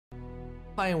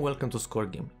Hi and welcome to Score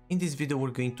Game. In this video we're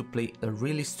going to play a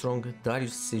really strong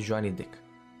Darius Sejuani deck.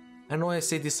 I know I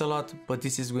say this a lot, but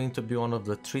this is going to be one of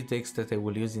the 3 decks that I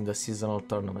will use in the seasonal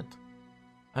tournament.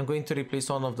 I'm going to replace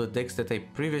one of the decks that I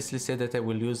previously said that I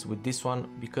will use with this one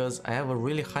because I have a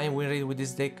really high win rate with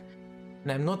this deck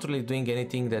and I'm not really doing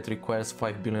anything that requires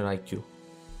 5 billion IQ.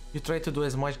 You try to do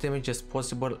as much damage as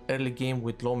possible early game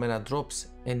with low mana drops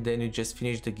and then you just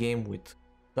finish the game with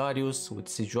Darius, with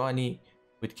Sejuani,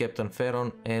 with Captain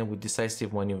Pharaon and with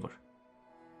Decisive Maneuver.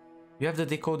 You have the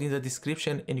decode in the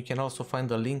description and you can also find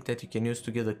the link that you can use to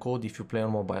get the code if you play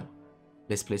on mobile.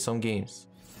 Let's play some games.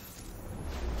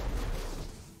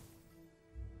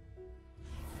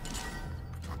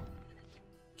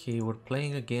 Okay, we're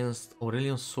playing against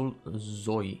Aurelion Sol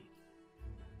Zoe.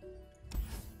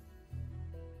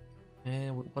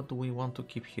 And what do we want to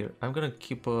keep here? I'm gonna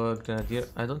keep a Grenadier.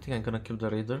 I don't think I'm gonna keep the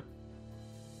Raider.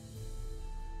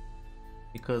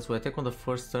 Because we attack on the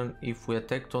first turn. If we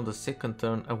attacked on the second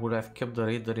turn, I would have kept the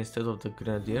Raider instead of the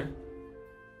Grenadier.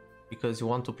 Because you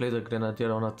want to play the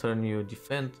Grenadier on a turn you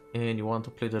defend, and you want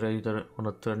to play the Raider on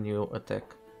a turn you attack.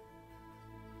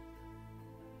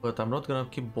 But I'm not gonna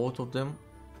keep both of them.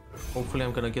 Hopefully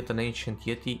I'm gonna get an Ancient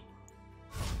Yeti.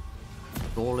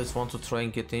 You always want to try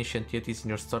and get Ancient Yetis in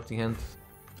your starting hand.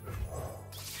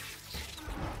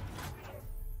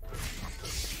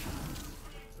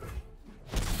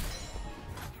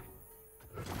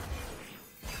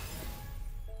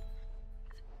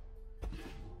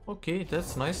 Okay,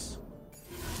 that's nice.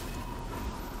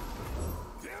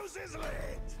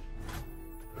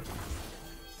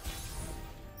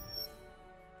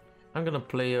 I'm gonna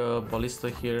play a Ballista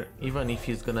here, even if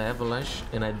he's gonna Avalanche,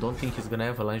 and I don't think he's gonna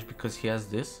Avalanche because he has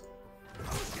this.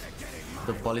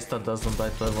 The Ballista doesn't die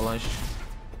to Avalanche.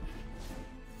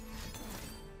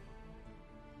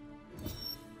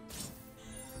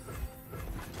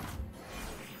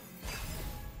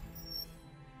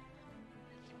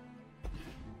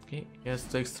 Okay, he has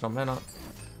 2 extra mana.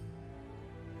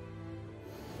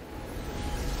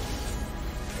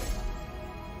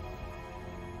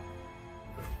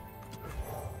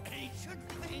 Ancient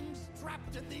things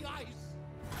trapped in the ice.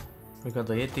 We got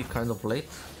the Yeti kind of late.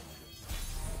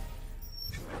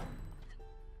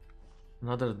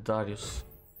 Another Darius.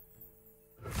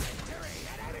 Victory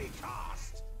at any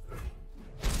cost.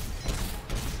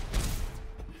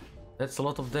 That's a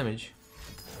lot of damage.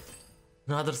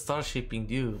 Another star shaping,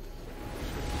 dude.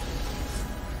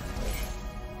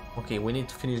 Okay, we need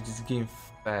to finish this game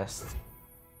fast.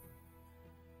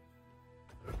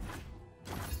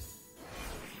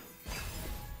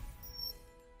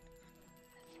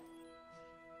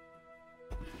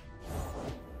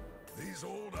 These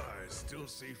old eyes still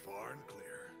see far and clear.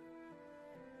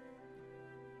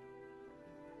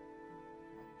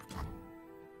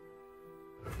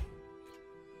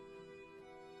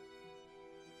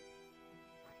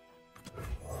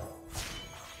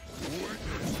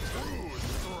 Witness true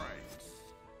strength.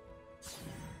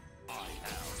 I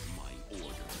have my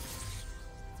orders.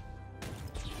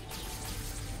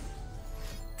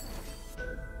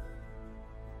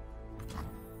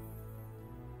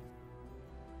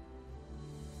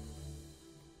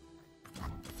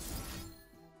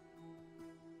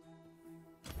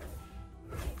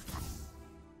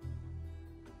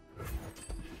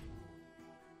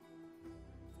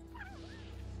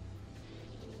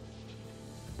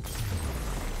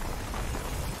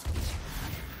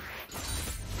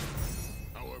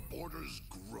 Our borders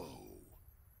grow.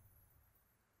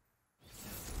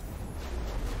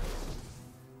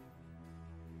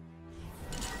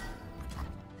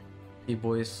 Okay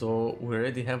boys, so we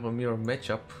already have a mirror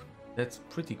matchup. That's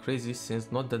pretty crazy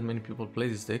since not that many people play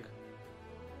this deck.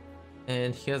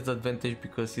 And he has the advantage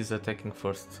because he's attacking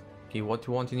first. Okay, what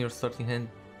you want in your starting hand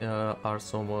are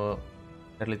some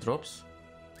early drops.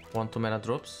 1-2 mana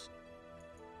drops.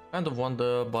 Kind of want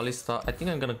the Ballista. I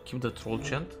think I'm gonna keep the Troll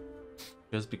Chant.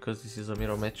 Just because this is a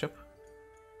mirror matchup.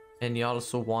 And you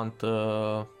also want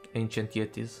Ancient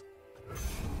Yetis.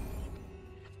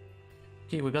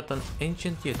 Okay, we got an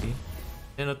Ancient Yeti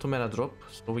and a 2 mana drop,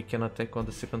 so we can attack on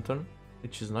the second turn,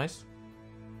 which is nice.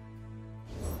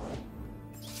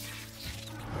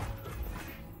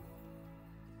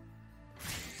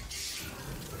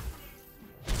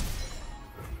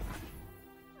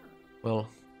 Well,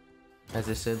 as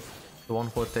I said, the one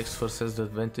who attacks first has the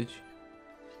advantage.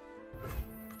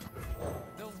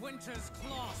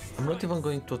 I'm not even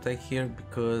going to attack here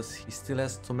because he still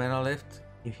has 2 mana left.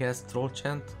 If he has Troll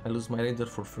Chant, I lose my Raider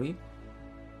for free.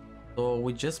 So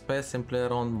we just pass and play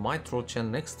around my Troll Chant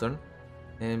next turn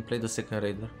and play the second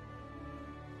Raider.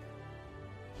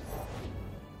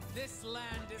 This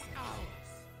land is ours.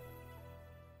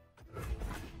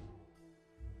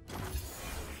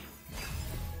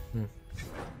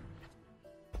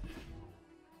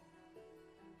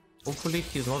 Hopefully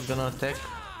he's not gonna attack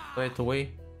right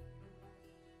away.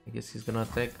 I guess he's gonna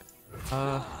attack.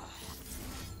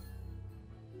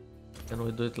 Can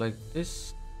we do it like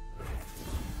this?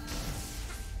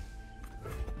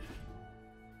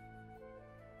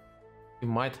 He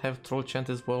might have troll chant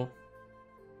as well.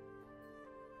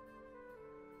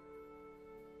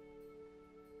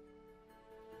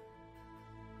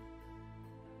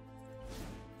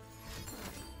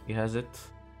 He has it.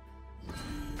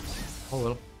 Oh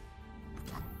well.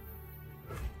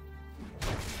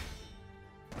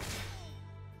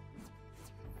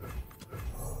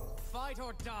 Fight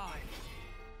or die.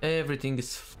 Everything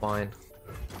is fine.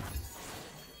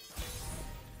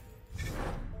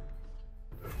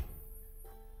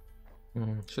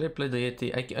 Should I play the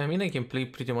Yeti? I mean, I can play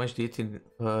pretty much the Yeti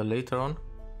later on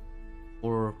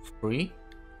for free.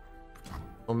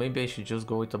 Or maybe I should just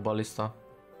go with the Ballista.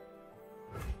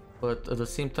 But at the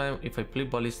same time, if I play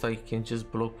Ballista, I can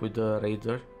just block with the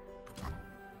Raider.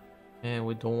 And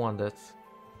we don't want that.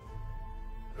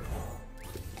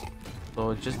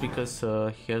 So just because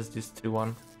he has this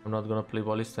 3-1, I'm not gonna play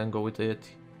Ballista and go with the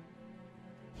Yeti.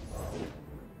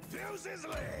 Fuse is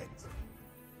lit.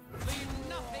 Leave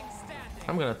nothing standing.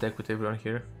 I'm gonna attack with everyone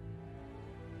here.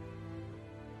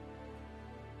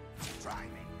 Try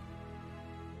me.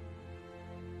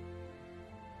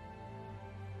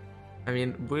 I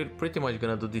mean, we're pretty much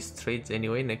gonna do these trades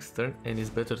anyway next turn, and it's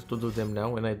better to do them now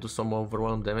when I do some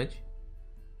overwhelm damage.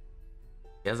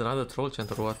 He has another troll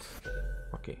chant or what?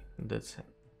 Okay, that's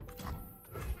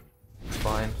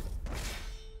fine.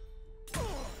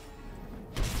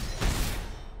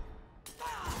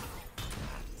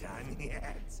 Done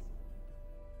yet.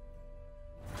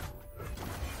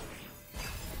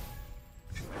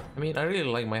 I mean, I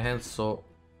really like my hands, so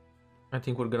I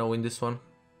think we're gonna win this one.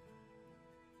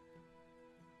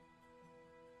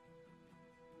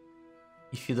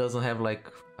 If he doesn't have, like,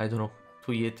 I don't know,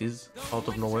 2 Yetis out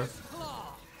of nowhere.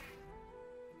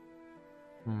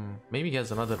 Maybe he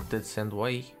has another Dead Sand.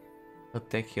 Why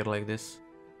attack here like this?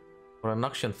 Or an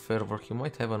Auction Fervor. He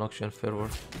might have an Auction Fervor.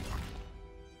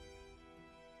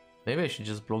 Maybe I should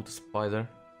just block the Spider.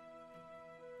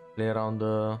 Play around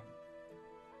the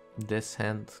Death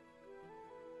Hand.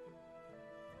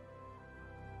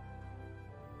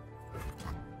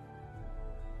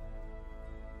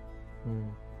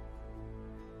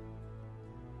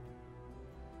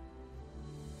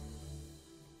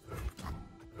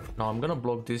 No, I'm gonna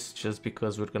block this just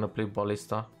because we're gonna play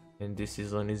Ballista and this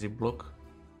is an easy block.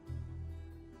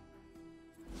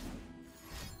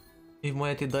 If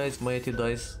my Yeti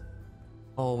dies.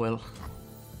 Oh well.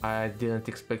 I didn't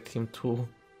expect him to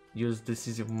use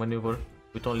decisive maneuver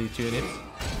with only 2 units.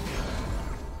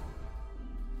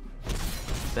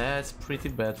 That's pretty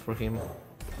bad for him.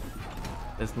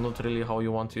 That's not really how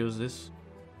you want to use this.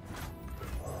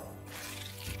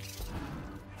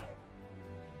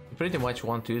 You pretty much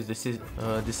want to use this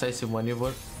decisive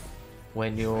maneuver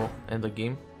when you end the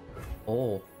game.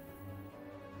 Oh.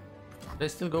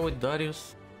 Let's still go with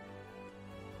Darius.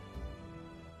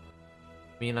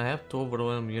 I mean, I have 2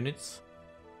 overwhelm units.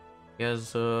 He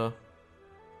has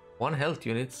 1 health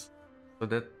units. So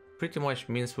that pretty much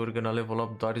means we're gonna level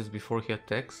up Darius before he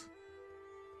attacks.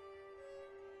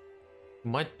 He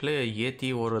might play a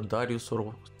Yeti or a Darius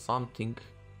or something.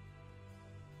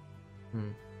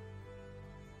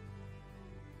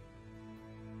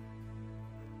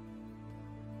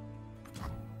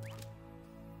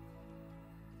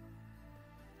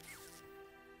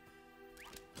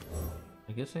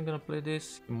 I guess I'm gonna play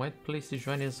this. He might play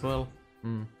Sejuani as well.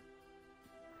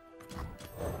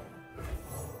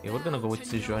 Yeah, we're gonna go with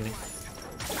Sejuani.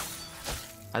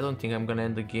 I don't think I'm gonna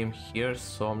end the game here,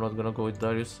 so I'm not gonna go with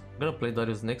Darius. I'm gonna play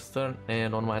Darius next turn,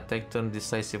 and on my attack turn,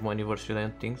 decisive maneuver should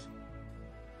end things.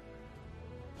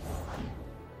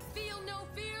 Feel no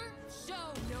fear,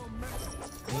 show no mercy.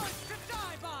 Voice to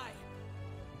die by.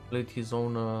 Played his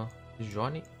own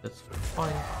Sejuani. That's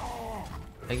fine.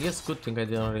 I guess good thing I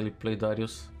didn't really play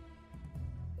Darius.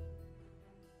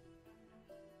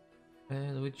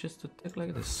 And we just attack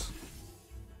like this.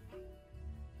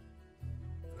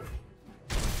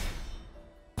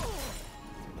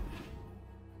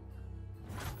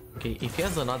 Okay, if he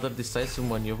has another decisive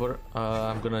maneuver,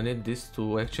 I'm gonna need this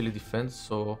to actually defend,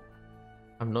 so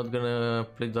I'm not gonna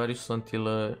play Darius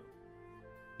until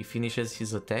he finishes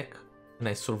his attack and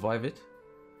I survive it.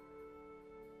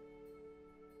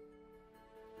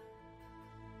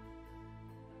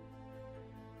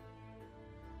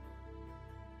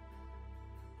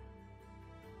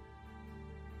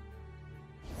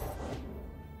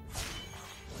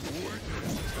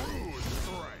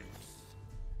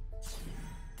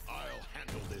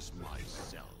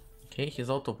 Okay, he's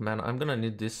out of mana. I'm gonna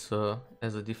need this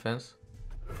as a defense.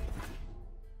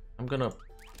 I'm gonna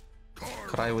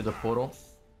cry with the portal.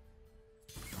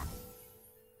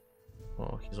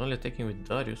 Oh, he's only attacking with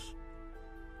Darius.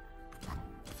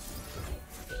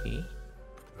 Okay.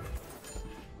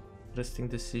 Interesting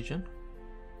decision.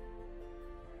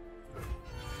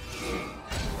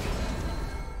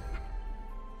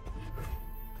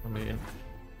 I mean,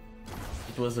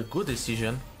 it was a good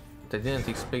decision, but I didn't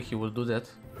expect he will do that.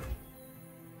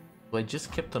 So I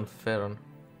just kept on Pharon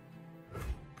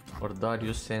or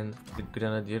Darius and with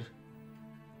Grenadier.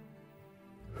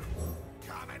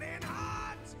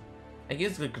 I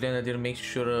guess the Grenadier makes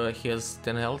sure he has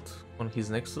 10 health on his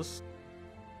Nexus,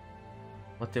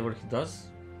 whatever he does,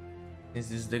 since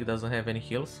this deck doesn't have any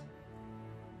heals.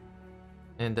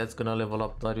 And that's gonna level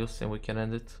up Darius and we can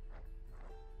end it.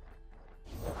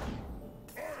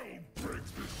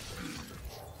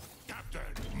 Captain,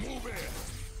 move in.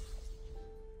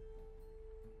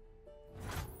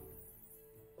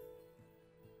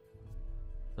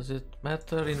 Does it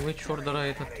matter in which order I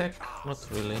attack? Not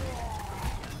really.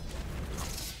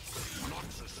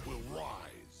 Noxus will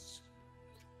rise.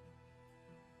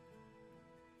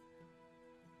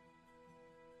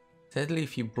 Sadly,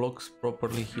 if he blocks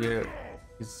properly here,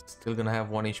 he's still gonna have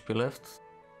 1 HP left.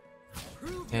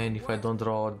 And if I don't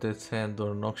draw a Death's Hand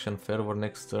or Noxian Fervor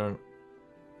next turn,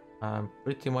 I'm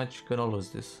pretty much gonna lose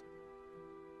this.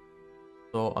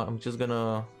 So I'm just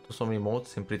gonna do some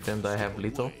emotes and pretend I have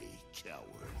little.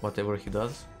 Whatever he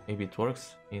does, maybe it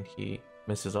works and he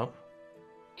messes up.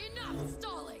 Enough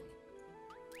stalling.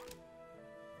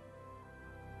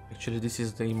 Actually, this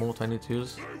is the emote I need to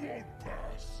use. They won't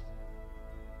pass.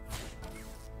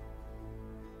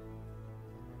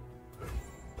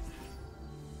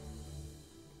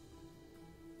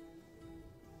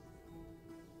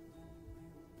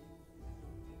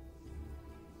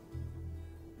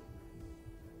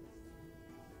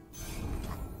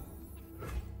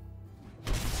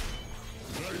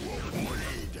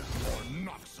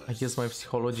 I guess my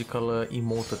psychological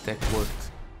emote attack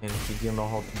worked and he didn't know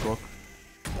how to block.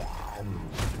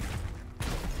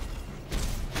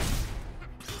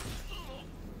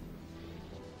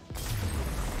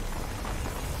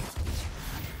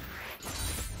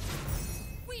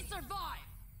 We survive.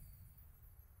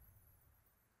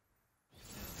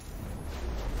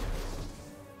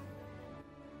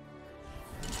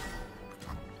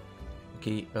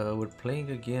 Okay, we're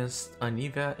playing against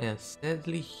Anivia and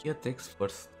sadly he attacks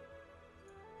first.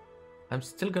 I'm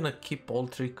still gonna keep all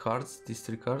 3 cards, these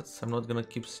 3 cards. I'm not gonna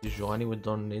keep Sejuani, we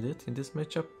don't need it in this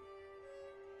matchup.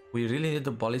 We really need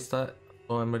the Ballista,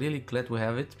 so I'm really glad we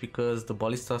have it because the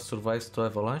Ballista survives to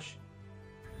Avalanche.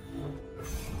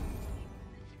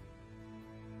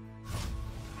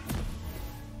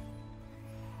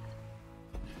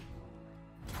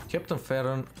 Captain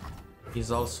Pharon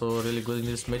is also really good in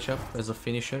this matchup as a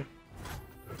finisher.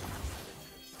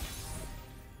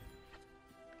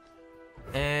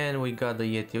 And we got the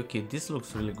Yeti. Okay, this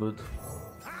looks really good.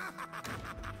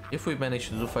 If we manage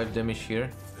to do 5 damage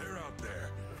here. They're out there.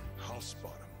 I'll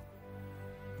spot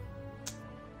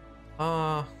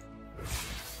them.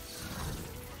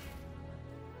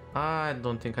 I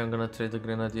don't think I'm gonna trade the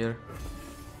Grenadier.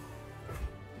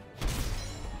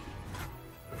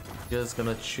 Just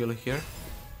gonna chill here.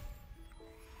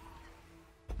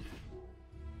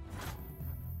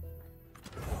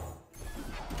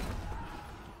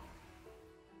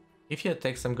 If he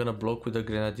attacks, I'm gonna block with the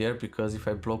Grenadier because if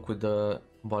I block with the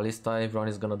Ballista, everyone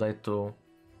is gonna die to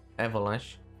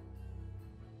Avalanche.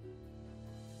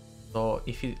 So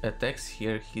if he attacks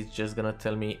here, he's just gonna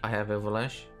tell me I have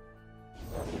Avalanche.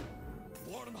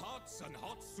 Warm hots and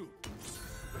hot soup.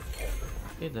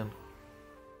 Okay then.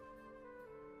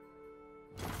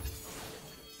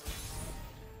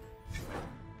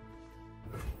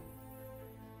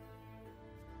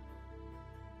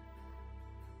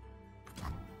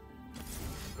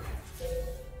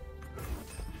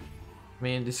 I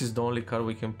mean, this is the only card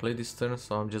we can play this turn,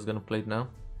 so I'm just gonna play it now.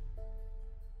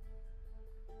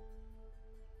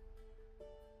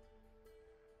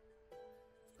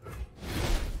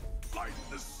 Light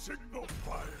the signal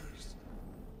fires.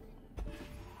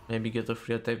 Maybe get a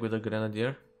free attack with a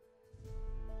Grenadier.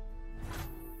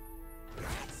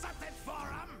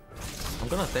 I'm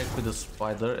gonna attack with the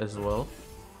Spider as well,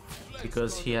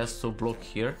 because he has to block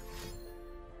here.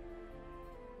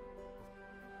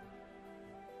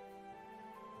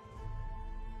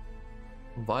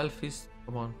 Vile Fist,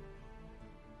 come on.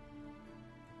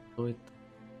 Do it.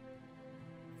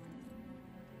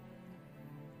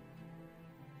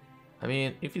 I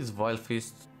mean, if it's Vile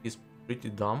Fist, he's pretty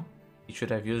dumb. He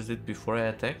should have used it before I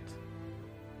attacked.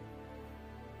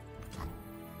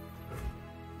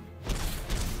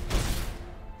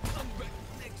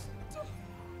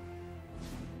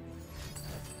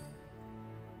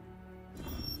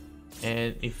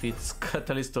 And if it's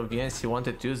Catalyst of Yens he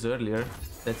wanted to use earlier,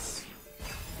 that's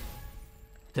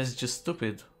just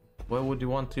stupid. Why would you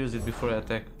want to use it before I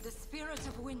attack? The spirit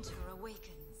of winter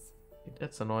awakens.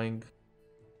 That's annoying.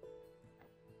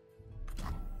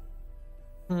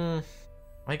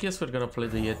 I guess we're gonna play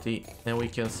the Yeti and we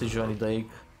can Sejuani the egg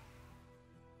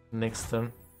next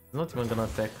turn. Not even gonna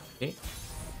attack, okay?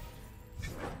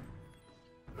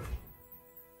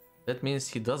 That means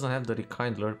he doesn't have the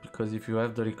Rekindler, because if you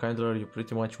have the Rekindler you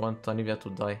pretty much want Anivia to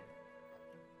die.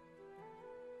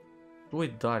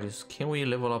 With Darius, can we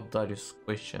level up Darius?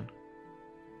 Question.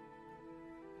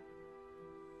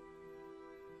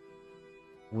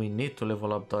 We need to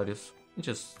level up Darius.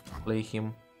 Just play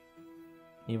him,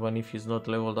 even if he's not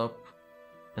leveled up,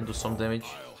 and do some damage.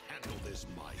 I'll handle this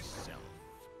myself.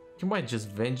 He might just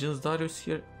Vengeance Darius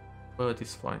here, but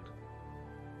it's fine.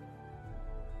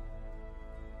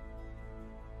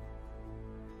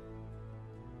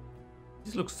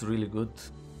 This looks really good.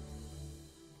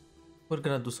 We're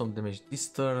gonna do some damage this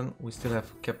turn. We still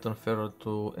have Captain Pharaoh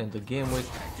to end the game with.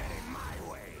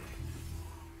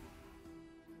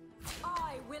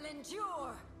 I will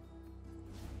endure.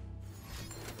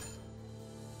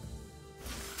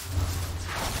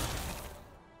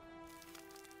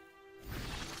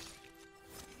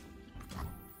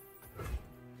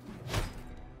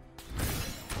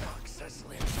 Noxus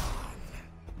lives on.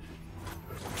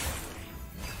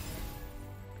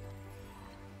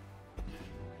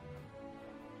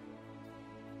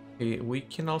 Okay, we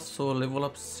can also level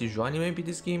up Sejuani maybe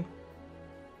this game.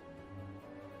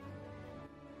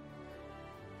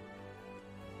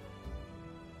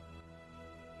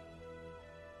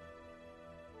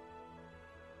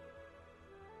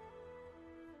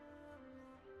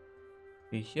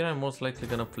 Okay, here I'm most likely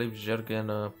gonna play Zerg and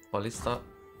Kalista.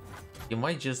 He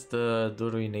might just do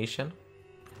Ruination.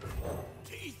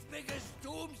 Teeth big as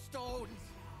tombstones.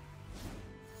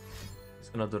 He's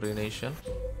gonna do Ruination.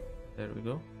 There we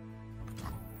go.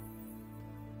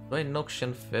 Do I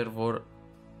Noxian Fervor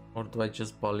or do I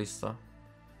just Ballista?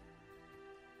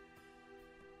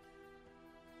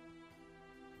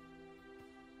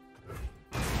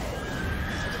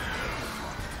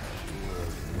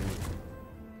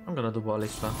 I'm gonna do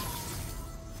Ballista.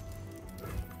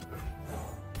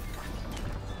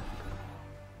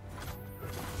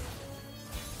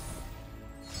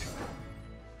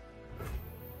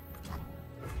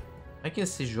 I can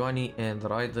see Sejuani and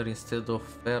Ryder instead of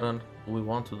Farron. Do we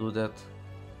want to do that?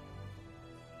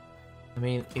 I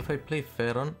mean, if I play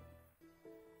Farron,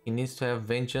 he needs to have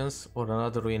Vengeance or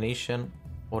another Ruination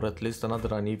or at least another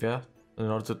Anivia in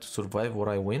order to survive or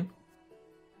I win.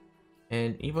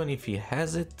 And even if he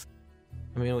has it,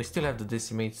 I mean, we still have the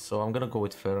Decimate, so I'm gonna go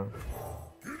with Farron.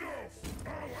 Enough!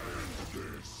 I'll end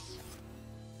this.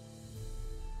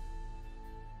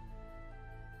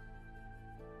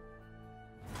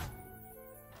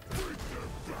 Break their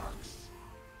backs.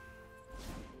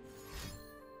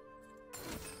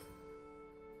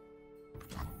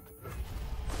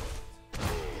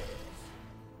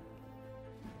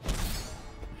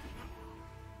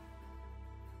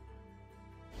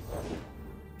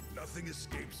 Nothing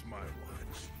escapes my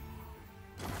watch.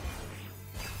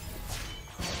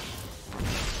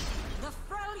 The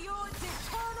Freljord's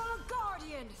eternal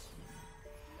guardian.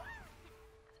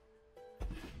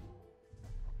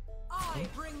 I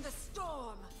bring the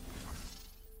storm.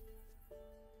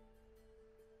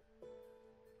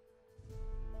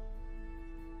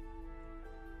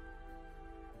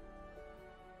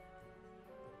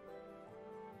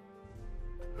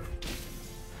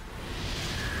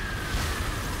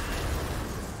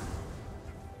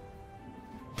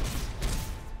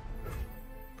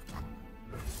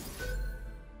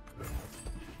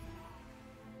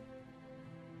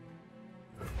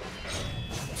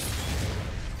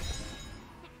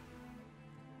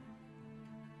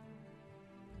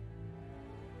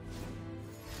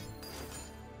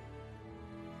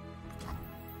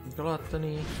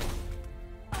 Gluttony.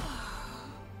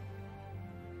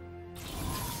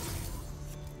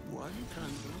 One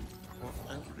candle for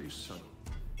every soul.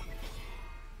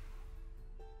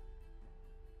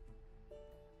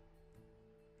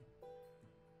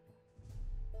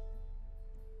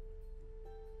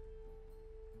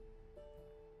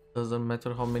 Doesn't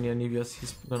matter how many Anivias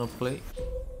he's gonna play.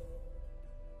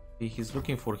 He's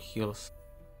looking for heals.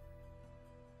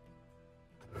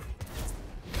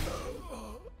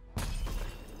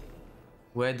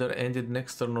 We either end it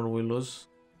next turn or we lose.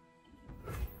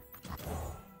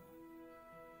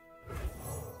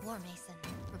 War Mason,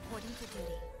 reporting for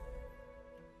duty.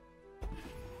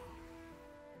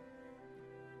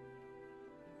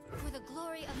 For the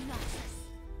glory of Noxus.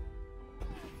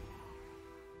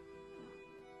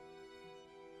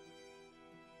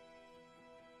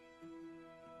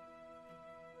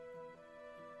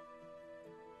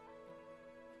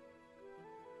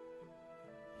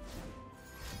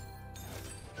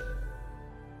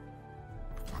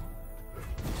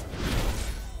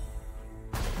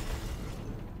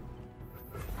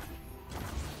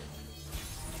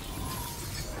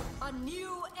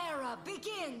 era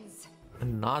begins.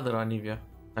 Another Anivia.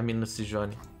 I mean,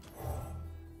 Sejuani.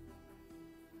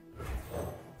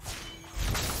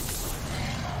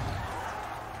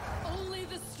 Only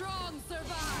the strong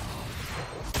survive.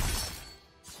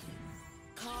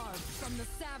 Carved from the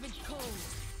savage cold.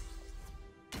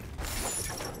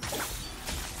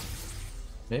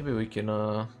 Maybe we can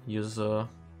use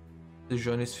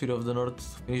Sejuani's Fear of the North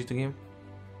to finish the game.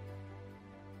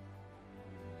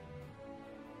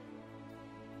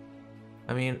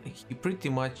 I mean, he pretty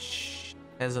much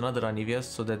has another Anivia,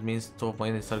 so that means two of my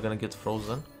units are gonna get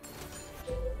frozen.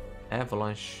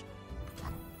 Avalanche.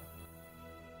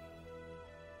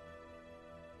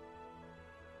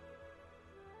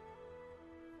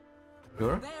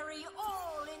 Sure. Bury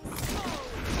all in snow.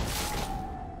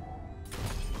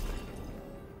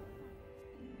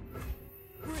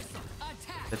 Bristle,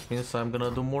 attack. That means I'm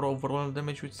gonna do more overall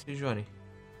damage with Sejuani.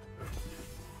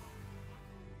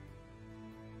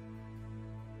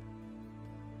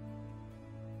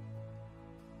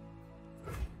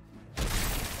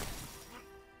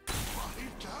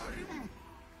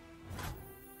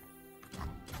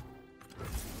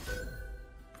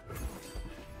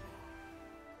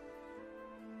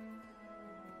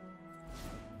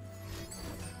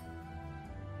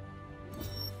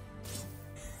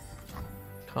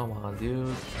 Come on,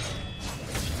 dude.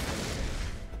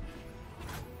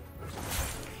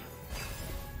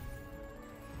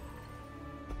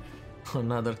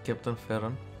 Another Captain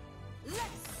Farron.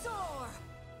 Let's soar.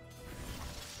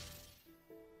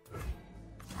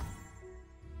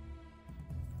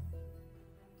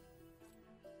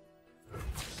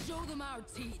 Show them our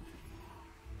teeth.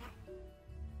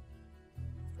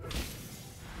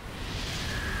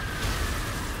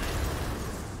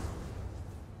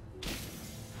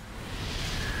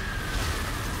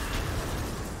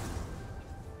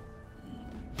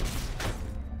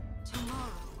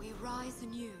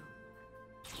 Anew.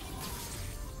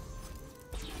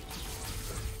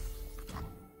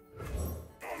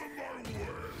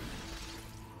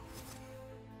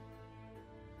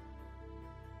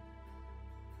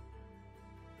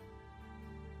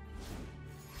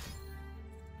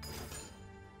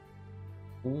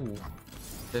 Ooh,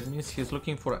 that means he's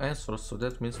looking for answers, so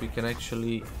that means we can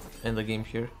actually end the game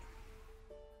here.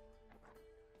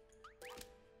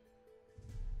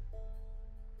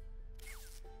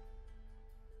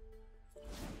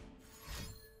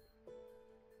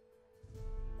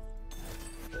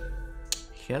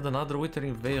 He had another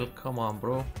Withering Veil, come on,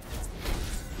 bro.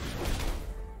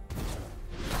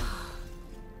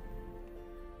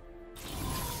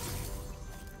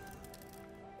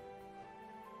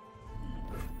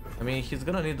 I mean, he's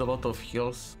gonna need a lot of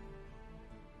heals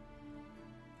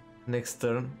next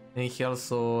turn, and he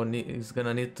also is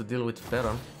gonna need to deal with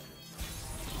Farron.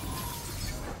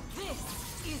 This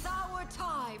is our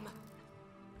time.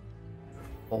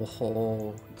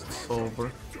 Oh, it's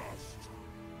over.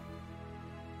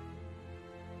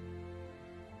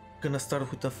 Gonna start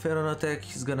with a Farron attack.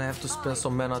 He's gonna have to spend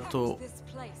some mana to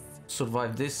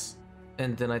survive this,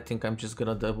 and then I think I'm just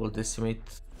gonna double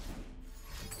decimate.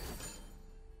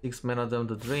 6 mana down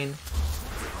the drain.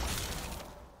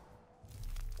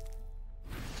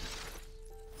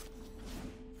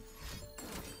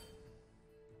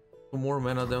 Two more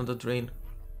mana down the drain.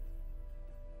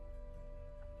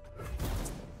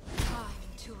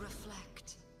 Time to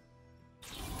reflect.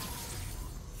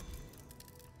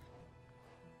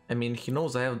 I mean, he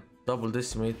knows I have double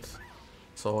decimate,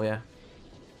 so yeah.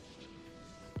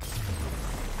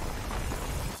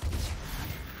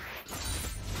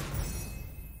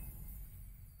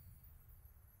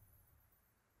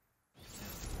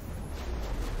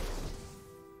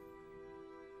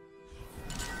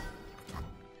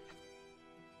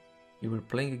 You were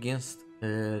playing against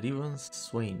Riven's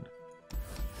Swain.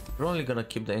 We're only gonna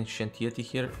keep the Ancient Yeti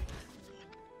here.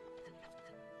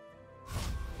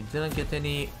 We didn't get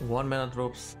any 1 mana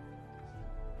drops,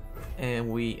 and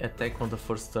we attack on the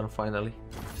first turn finally.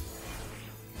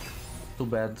 Too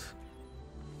bad.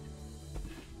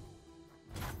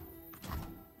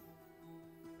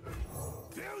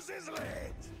 Fuse is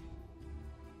lit.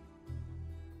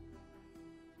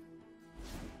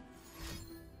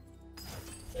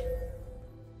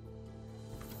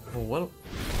 Oh well.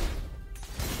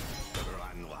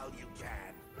 Run while you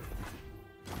can.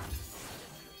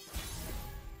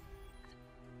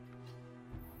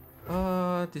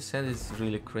 This hand is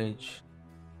really cringe.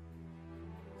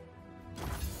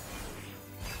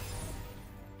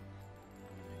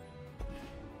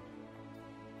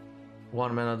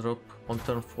 One mana drop on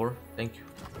turn 4, thank you.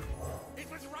 It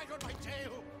was right on my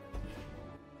tail.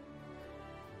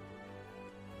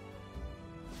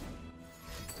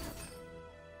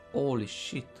 Holy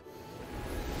shit.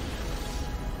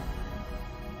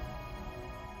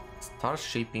 Star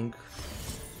shaping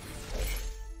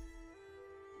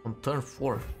on turn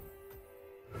 4.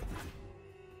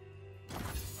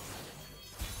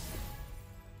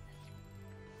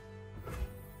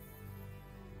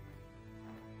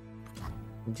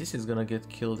 This is gonna get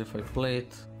killed if I play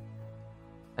it.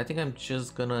 I think I'm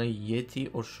just gonna Yeti,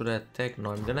 or should I attack?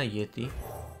 No, I'm gonna Yeti.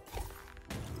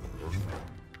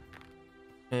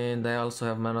 And I also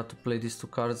have mana to play these 2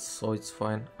 cards, so it's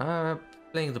fine.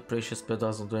 Playing the Precious Spell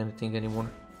doesn't do anything anymore.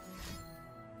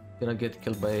 Gonna get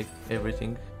killed by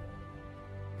everything.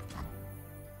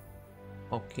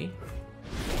 Okay.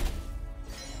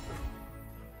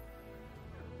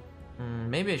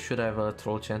 Maybe I should have a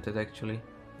Troll Chanted actually.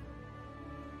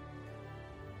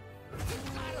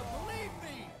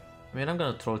 I mean, I'm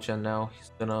gonna Troll Chant now.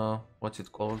 He's gonna... what's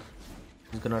it called?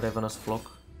 He's gonna Ravenous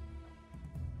Flock.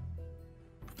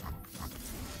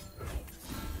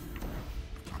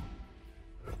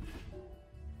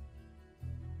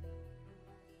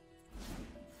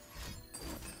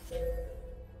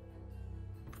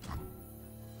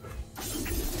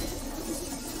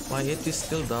 My Yeti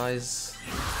still dies.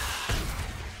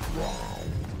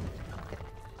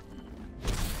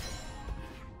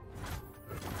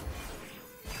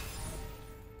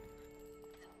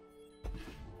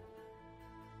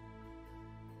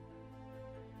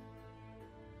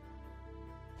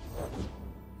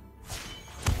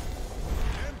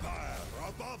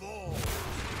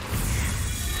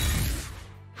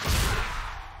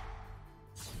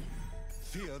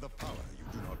 Fear the power you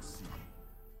do not see.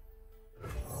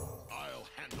 I'll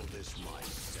handle this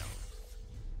myself.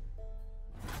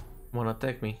 Wanna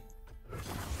attack me?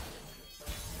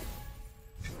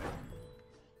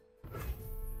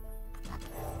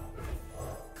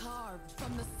 Carved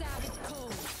from the savage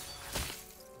cold.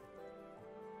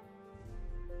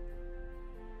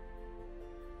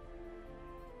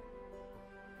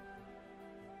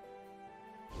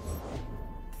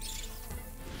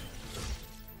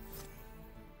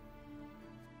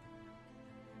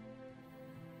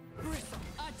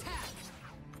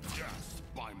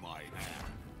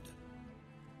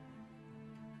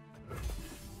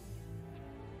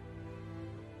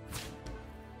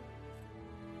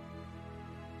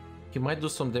 He might do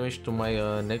some damage to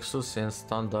my Nexus and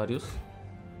stun Darius.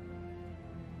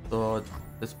 So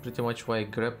that's pretty much why I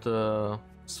grabbed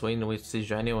Swain with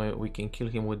Sejuani. We can kill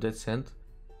him with Death's Hand.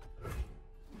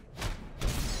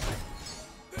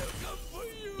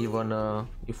 Even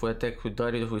if we attack with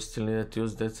Darius, we still need to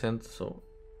use Death's Hand, so...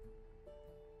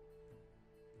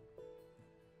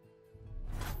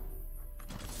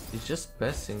 He's just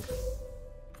passing.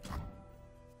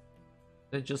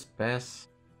 They just pass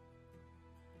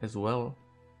as well.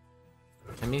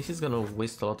 I mean, he's gonna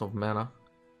waste a lot of mana.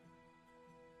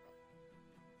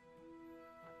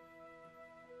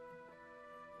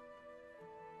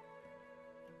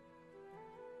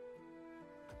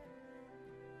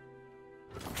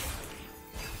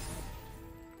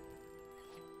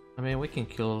 I mean, we can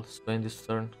kill Swain this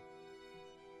turn.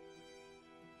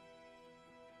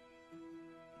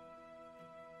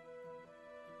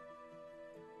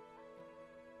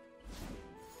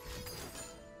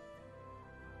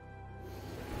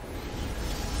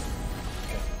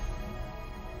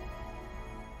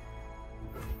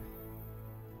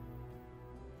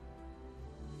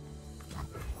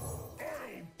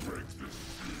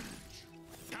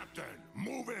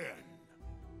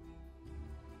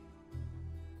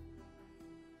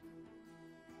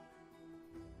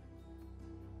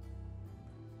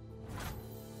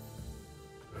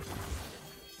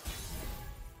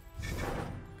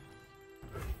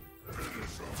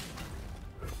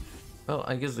 Well,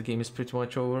 I guess the game is pretty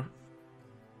much over.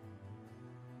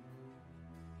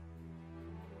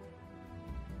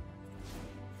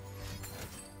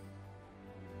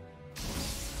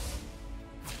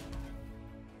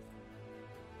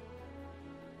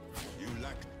 You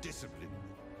lack discipline.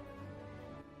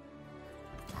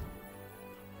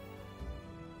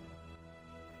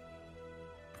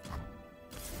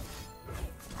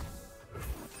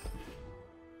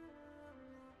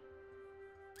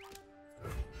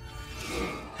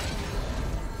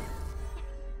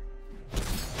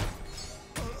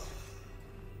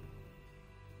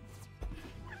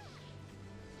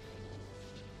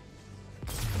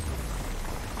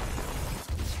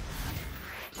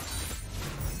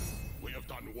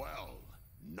 Well,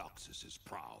 Noxus is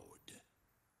proud.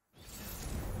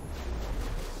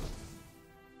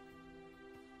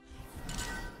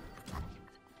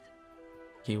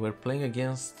 Okay, we're playing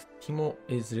against Teemo,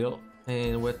 Ezreal,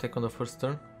 and we attack on the first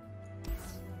turn.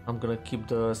 I'm gonna keep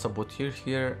the Saboteur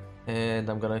here, and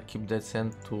I'm gonna keep that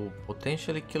sand to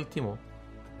potentially kill Teemo.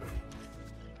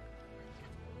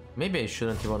 Maybe I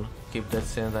shouldn't even keep that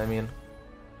sand, I mean,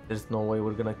 there's no way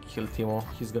we're gonna kill Teemo.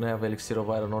 He's gonna have Elixir of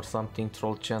Iron or something,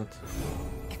 Troll Chant.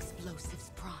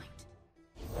 Explosives primed.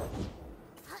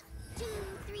 2,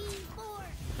 3, 4.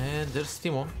 And there's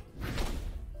Teemo.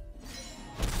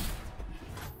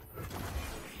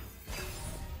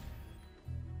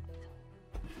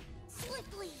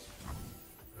 Swiftly.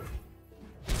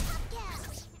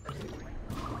 Upcast.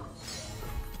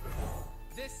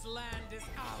 This land is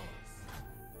ours.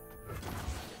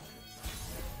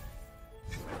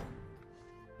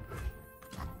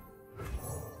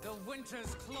 The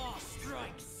winter's claw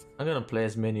strikes. I'm gonna play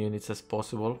as many units as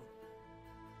possible.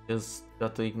 Just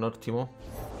gotta ignore Teemo.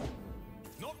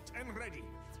 Knocked and ready.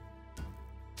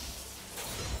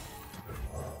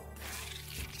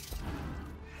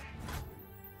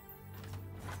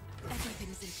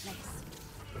 Everything's in place.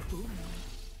 Boom.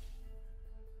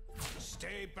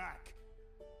 Stay back.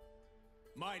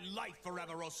 My life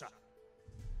forever, Rosa.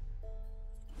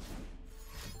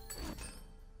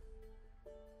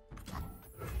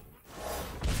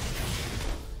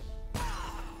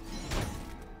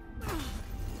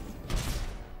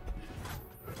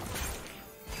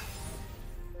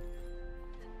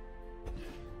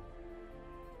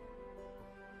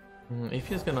 If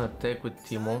he's gonna attack with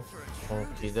Teemo,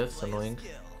 okay, that's annoying.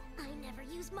 I never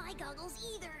use my goggles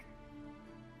either.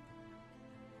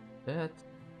 That's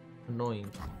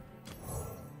annoying.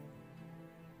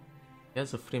 He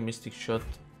has a free Mystic Shot.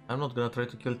 I'm not gonna try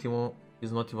to kill Teemo.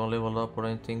 He's not even leveled up or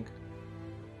anything.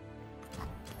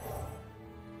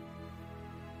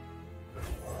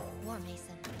 War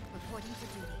Mason, reporting for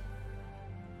duty.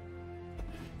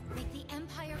 Make the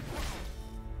Empire proud.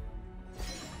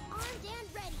 Armed and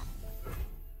ready.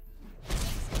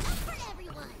 It's up for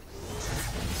everyone.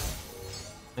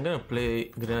 I'm gonna play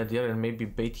Grenadier and maybe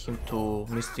bait him to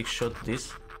Mystic Shot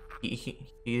this.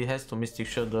 He has to Mystic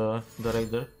Shot the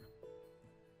Raider.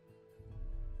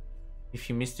 If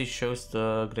he Mystic Shots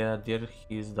the Grenadier,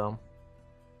 he is dumb.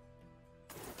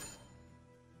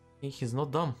 He's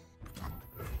not dumb.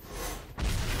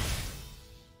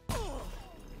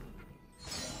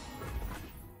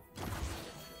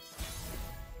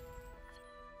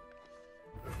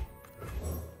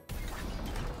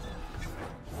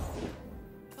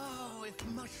 Oh, if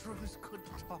mushrooms could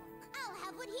talk. I'll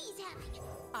have what he's having.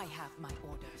 I have my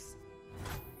orders.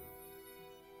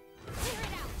 Clear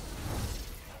it out.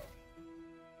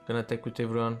 Gonna attack with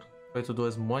everyone. Try to do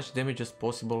as much damage as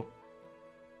possible.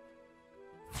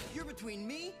 You're between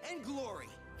me and glory.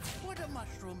 Would a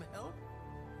mushroom help?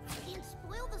 Can't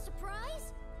spoil the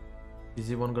surprise.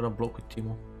 Is even gonna block with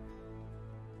Teemo?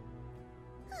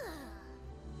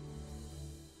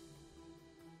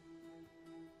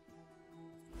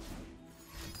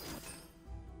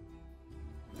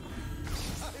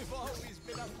 I've always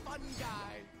been a fun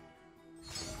guy.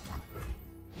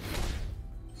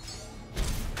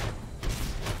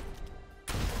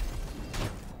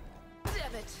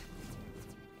 Damn it!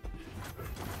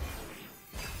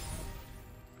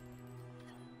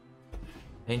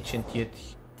 Ancient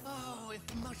Yeti. Oh,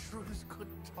 if mushrooms could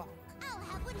talk. I'll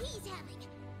have what he's having.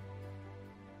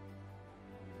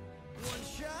 One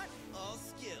shot, all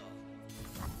skill.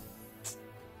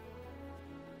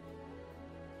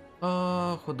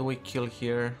 Who do we kill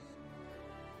here?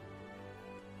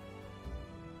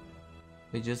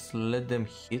 We just let them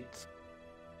hit.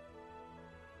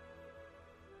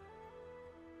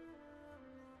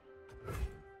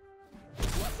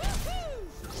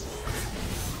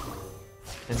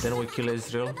 And then we kill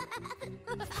Ezreal.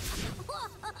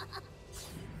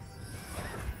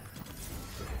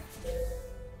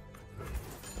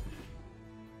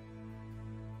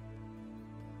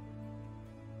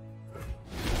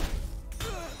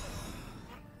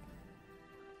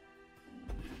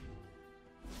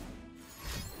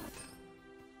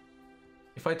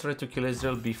 If I try to kill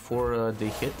Ezreal before they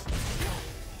hit,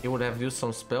 he would have used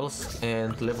some spells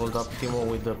and leveled up Teemo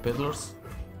with the peddlers.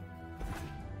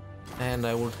 And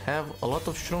I would have a lot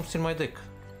of shrooms in my deck.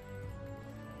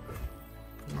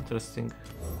 Interesting.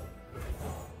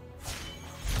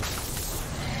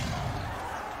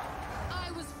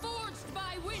 I was forged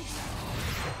by winter.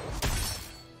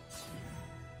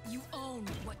 You own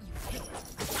what you hate.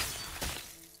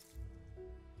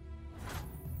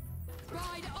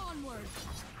 Ride onward.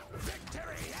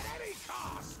 Victory at any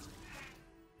cost!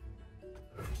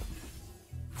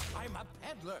 I'm a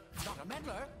peddler, not a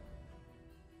meddler.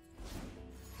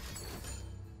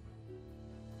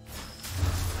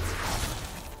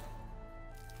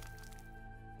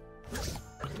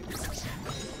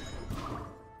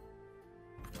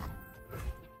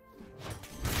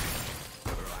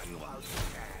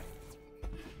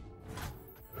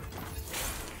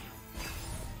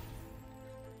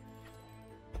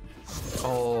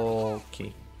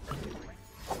 Okay.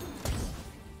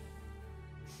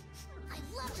 I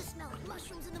love to smell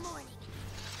mushrooms in the morning.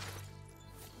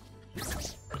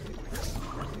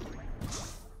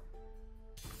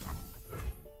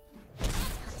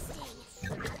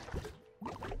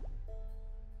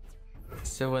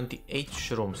 78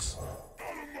 shrooms.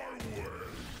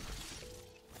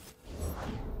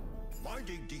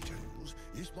 Minding details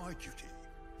is my duty.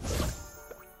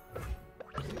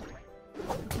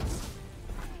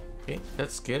 Okay,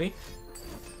 that's scary.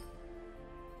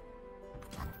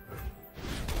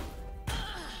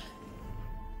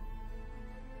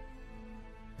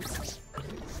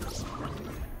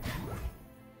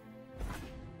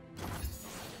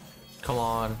 Come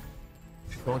on.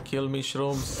 Don't kill me,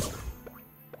 shrooms.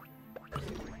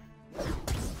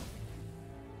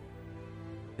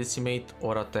 Decimate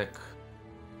or attack.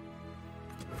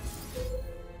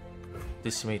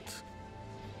 Decimate.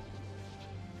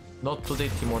 Not today,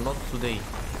 Teemo, not today.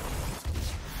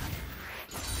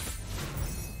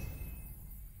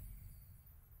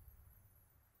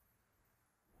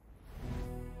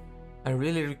 I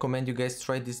really recommend you guys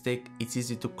try this deck. It's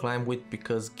easy to climb with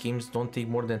because games don't take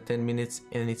more than 10 minutes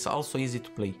and it's also easy to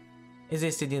play. As I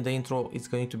said in the intro, it's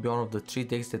going to be one of the 3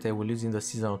 decks that I will use in the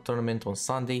seasonal tournament on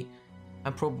Sunday.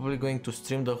 I'm probably going to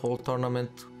stream the whole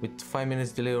tournament with 5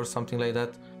 minutes delay or something like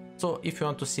that. So if you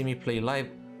want to see me play live,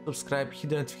 subscribe, hit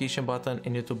the notification button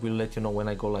and YouTube will let you know when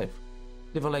I go live.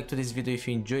 Leave a like to this video if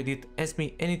you enjoyed it, ask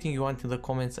me anything you want in the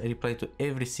comments, I reply to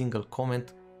every single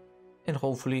comment and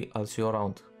hopefully I'll see you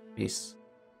around. Peace.